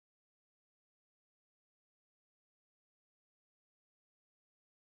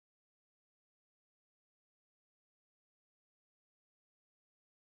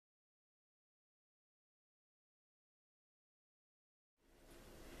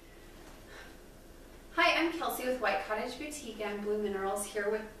I'm Kelsey with White Cottage Boutique and Blue Minerals,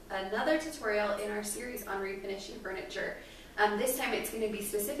 here with another tutorial in our series on refinishing furniture. This time it's going to be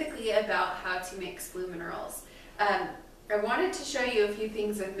specifically about how to mix blue minerals. I wanted to show you a few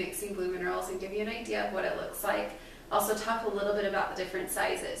things with mixing blue minerals and give you an idea of what it looks like. Also talk a little bit about the different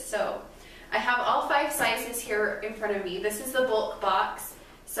sizes. So I have all 5 sizes here in front of me. This is the bulk box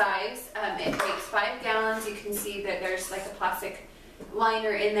size. It takes 5 gallons. You can see that there's like a plastic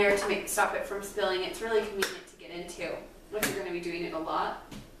liner in there to stop it from spilling. It's really convenient to get into if you're going to be doing it a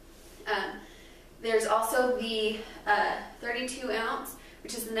lot. There's also the 32 ounce,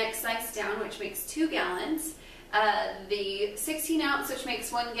 which is the next size down, which makes 2 gallons. The 16 ounce, which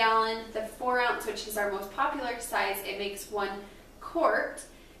makes 1 gallon. The 4 ounce, which is our most popular size, it makes 1 quart.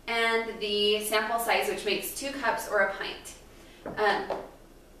 And the sample size, which makes 2 cups or a pint.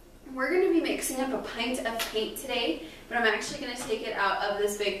 We're going to be mixing up a pint of paint today, but I'm actually going to take it out of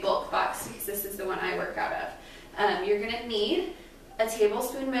this big bulk box because this is the one I work out of. You're going to need a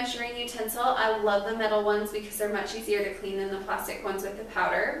tablespoon measuring utensil. I love the metal ones because they're much easier to clean than the plastic ones with the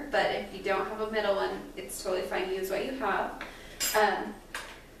powder, but if you don't have a metal one, it's totally fine. Use what you have.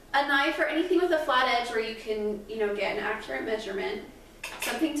 A knife or anything with a flat edge where you can, get an accurate measurement.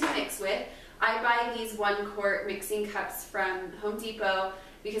 Something to mix with. I buy these 1 quart mixing cups from Home Depot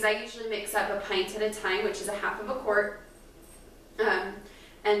because I usually mix up a pint at a time, which is a half of a quart.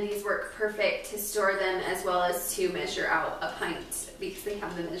 And these work perfect to store them as well as to measure out a pint because they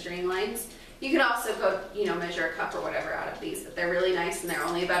have the measuring lines. You can also go, measure a cup or whatever out of these, but they're really nice and they're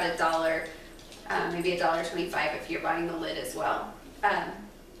only about $1, maybe $1.25 if you're buying the lid as well.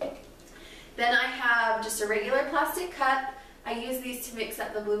 Then I have just a regular plastic cup. I use these to mix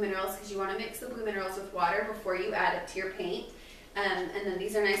up the blue minerals because you want to mix the blue minerals with water before you add it to your paint. And then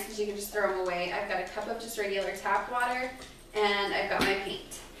these are nice because you can just throw them away. I've got a cup of just regular tap water, and I've got my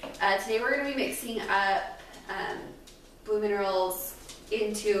paint. Today we're going to be mixing up blue minerals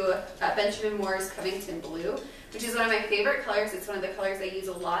into Benjamin Moore's Covington Blue, which is one of my favorite colors. It's one of the colors I use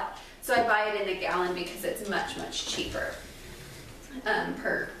a lot. So I buy it in a gallon because it's much, much cheaper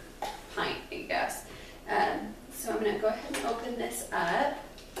per pint, I guess. So I'm going to go ahead and open this up.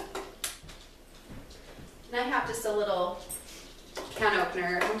 And I have just a little can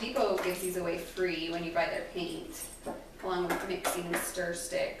opener. Home Depot gives these away free when you buy their paint, along with mixing stir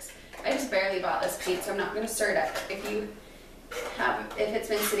sticks. I just barely bought this paint, so I'm not going to stir it up. If it's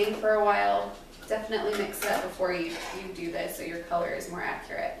been sitting for a while, definitely mix it up before you do this so your color is more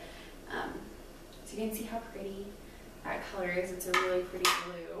accurate. So you can see how pretty that color is. It's a really pretty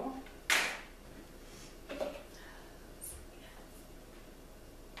blue.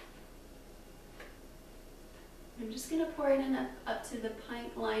 I'm just going to pour it in up to the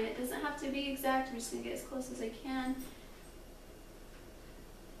pint line. It doesn't have to be exact. I'm just going to get as close as I can.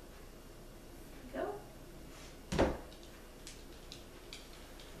 There we go.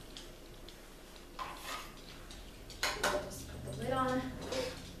 I'll just put the lid on.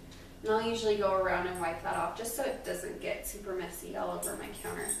 And I'll usually go around and wipe that off just so it doesn't get super messy all over my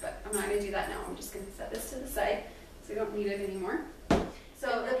counter. But I'm not going to do that now. I'm just going to set this to the side so I don't need it anymore.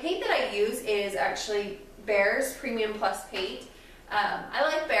 So the paint that I use is actually Behr's Premium Plus paint. I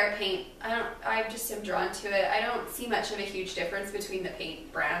like Behr paint. I just am drawn to it. I don't see much of a huge difference between the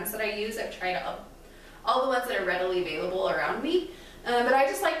paint brands that I use. I've tried all the ones that are readily available around me. But I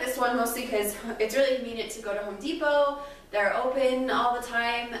just like this one mostly because it's really convenient to go to Home Depot. They're open all the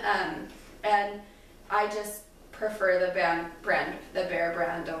time. And I just prefer the Behr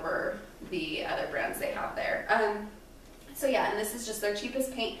brand over the other brands they have there. So yeah, and this is just their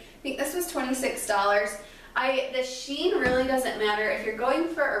cheapest paint. I think this was $26. The sheen really doesn't matter. If you're going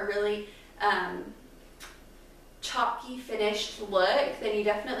for a really chalky finished look, then you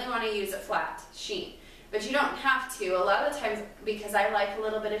definitely want to use a flat sheen. But you don't have to. A lot of times, because I like a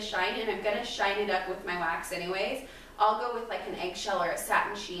little bit of shine and I'm going to shine it up with my wax anyways, I'll go with like an eggshell or a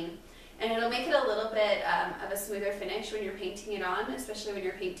satin sheen. And it'll make it a little bit of a smoother finish when you're painting it on, especially when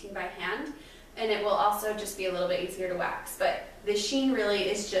you're painting by hand. And it will also just be a little bit easier to wax. But the sheen really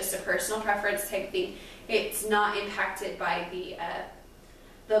is just a personal preference type thing. It's not impacted by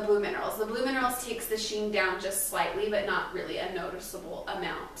the blue minerals. The blue minerals takes the sheen down just slightly, but not really a noticeable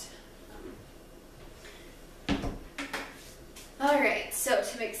amount. Alright, so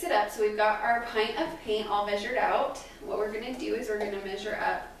to mix it up, so we've got our pint of paint all measured out. What we're going to do is we're going to measure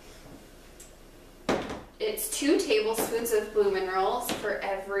up. It's 2 tablespoons of blue minerals for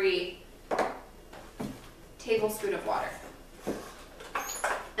every tablespoon of water.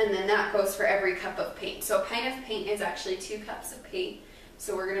 And then that goes for every cup of paint. So a pint of paint is actually 2 cups of paint.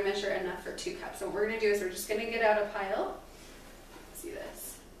 So we're going to measure enough for 2 cups. So what we're going to do is we're just going to get out a pile. See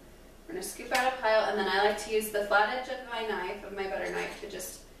this? We're going to scoop out a pile, and then I like to use the flat edge of my knife, of my butter knife, to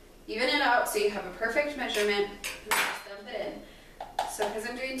just even it out so you have a perfect measurement, and just dump it in. So because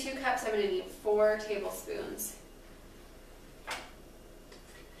I'm doing 2 cups, I'm going to need 4 tablespoons.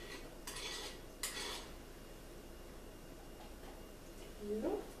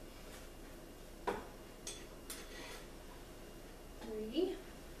 Two, 3,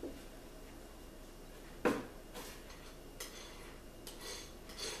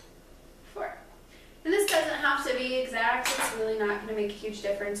 4. And this doesn't have to be exact. It's really not going to make a huge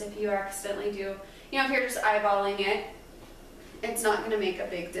difference if you accidentally do. You know, if you're just eyeballing it, it's not going to make a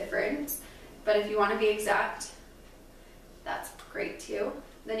big difference. But if you want to be exact, that's great too.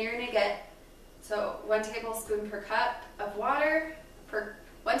 Then you're going to get, so 1 tablespoon per cup of water,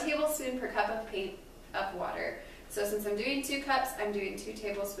 1 tablespoon per cup of paint of water. So since I'm doing 2 cups, I'm doing 2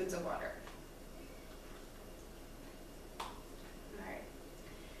 tablespoons of water. Alright.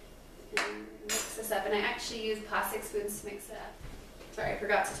 Mix this up, and I actually use plastic spoons to mix it up. Sorry, I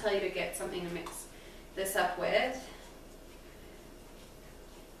forgot to tell you to get something to mix this up with.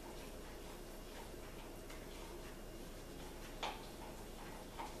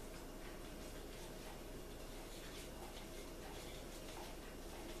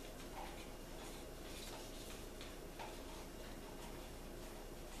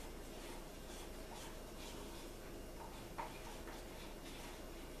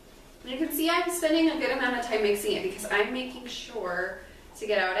 You can see I'm spending a good amount of time mixing it because I'm making sure to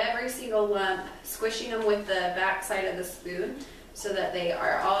get out every single lump, squishing them with the back side of the spoon so that they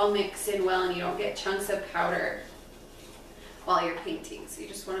are all mixed in well and you don't get chunks of powder while you're painting. So you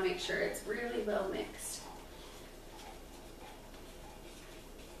just want to make sure it's really well mixed.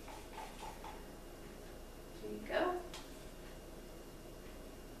 There you go.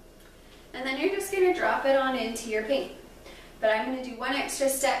 And then you're just going to drop it on into your paint. But I'm going to do one extra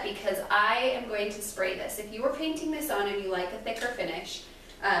step because I am going to spray this. If you were painting this on and you like a thicker finish,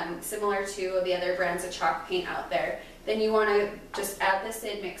 similar to the other brands of chalk paint out there, then you want to just add this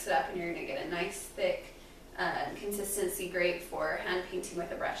in, mix it up, and you're going to get a nice thick consistency, great for hand painting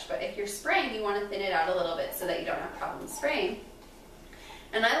with a brush. But if you're spraying, you want to thin it out a little bit so that you don't have problems spraying.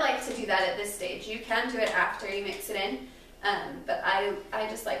 And I like to do that at this stage. You can do it after you mix it in, but I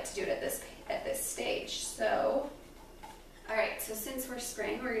just like to do it at this stage. So. Alright, so since we're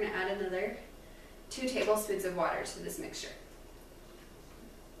spraying, we're going to add another 2 tablespoons of water to this mixture.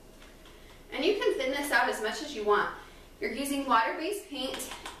 And you can thin this out as much as you want. You're using water-based paint,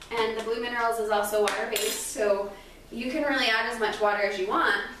 and the Blue Minerals is also water-based, so you can really add as much water as you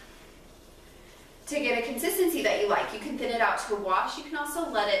want to get a consistency that you like. You can thin it out to a wash. You can also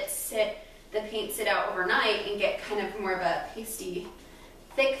let it sit, the paint sit out overnight and get kind of more of a pasty,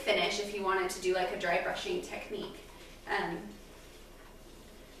 thick finish if you wanted to do like a dry brushing technique.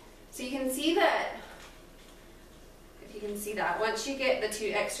 So you can see that, if you can see that, once you get the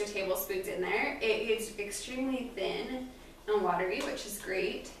 2 extra tablespoons in there, it is extremely thin and watery, which is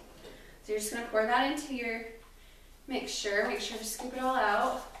great. So you're just going to pour that into your mixture. Make sure to scoop it all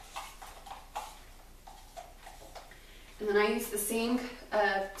out. And then I use the same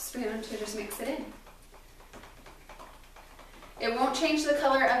spoon to just mix it in. It won't change the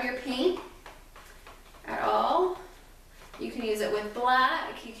color of your paint at all. You can use it with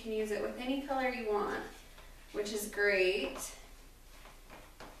black, you can use it with any color you want, which is great.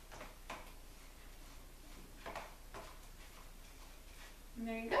 And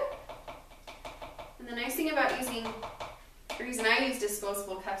there you go. And the nice thing about the reason I use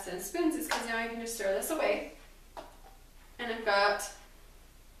disposable cups and spoons is because now I can just throw this away. And I've got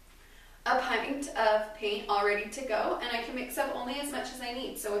a pint of paint all ready to go, and I can mix up only as much as I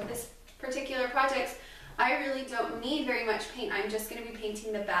need. So with this particular project, I really don't need very much paint. I'm just going to be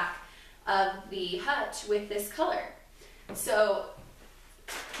painting the back of the hutch with this color. So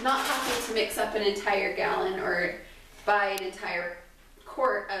not having to mix up an entire gallon or buy an entire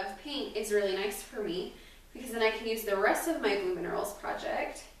quart of paint is really nice for me, because then I can use the rest of my Blue Minerals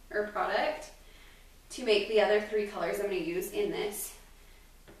product to make the other 3 colors I'm going to use in this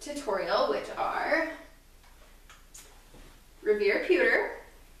tutorial, which are Revere Pewter,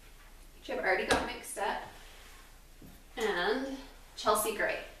 which I've already got mixed up, and Chelsea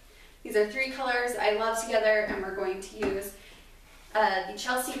Gray. These are 3 colors I love together, and we're going to use the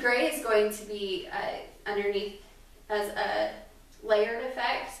Chelsea Gray is going to be underneath as a layered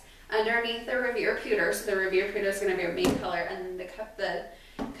effect underneath the Revere Pewter. So the Revere Pewter is going to be our main color, and the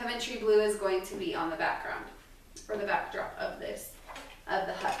Coventry Blue is going to be on the background, or the backdrop of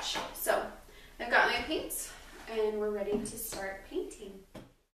the hutch. So I've got my paints, and we're ready to start painting.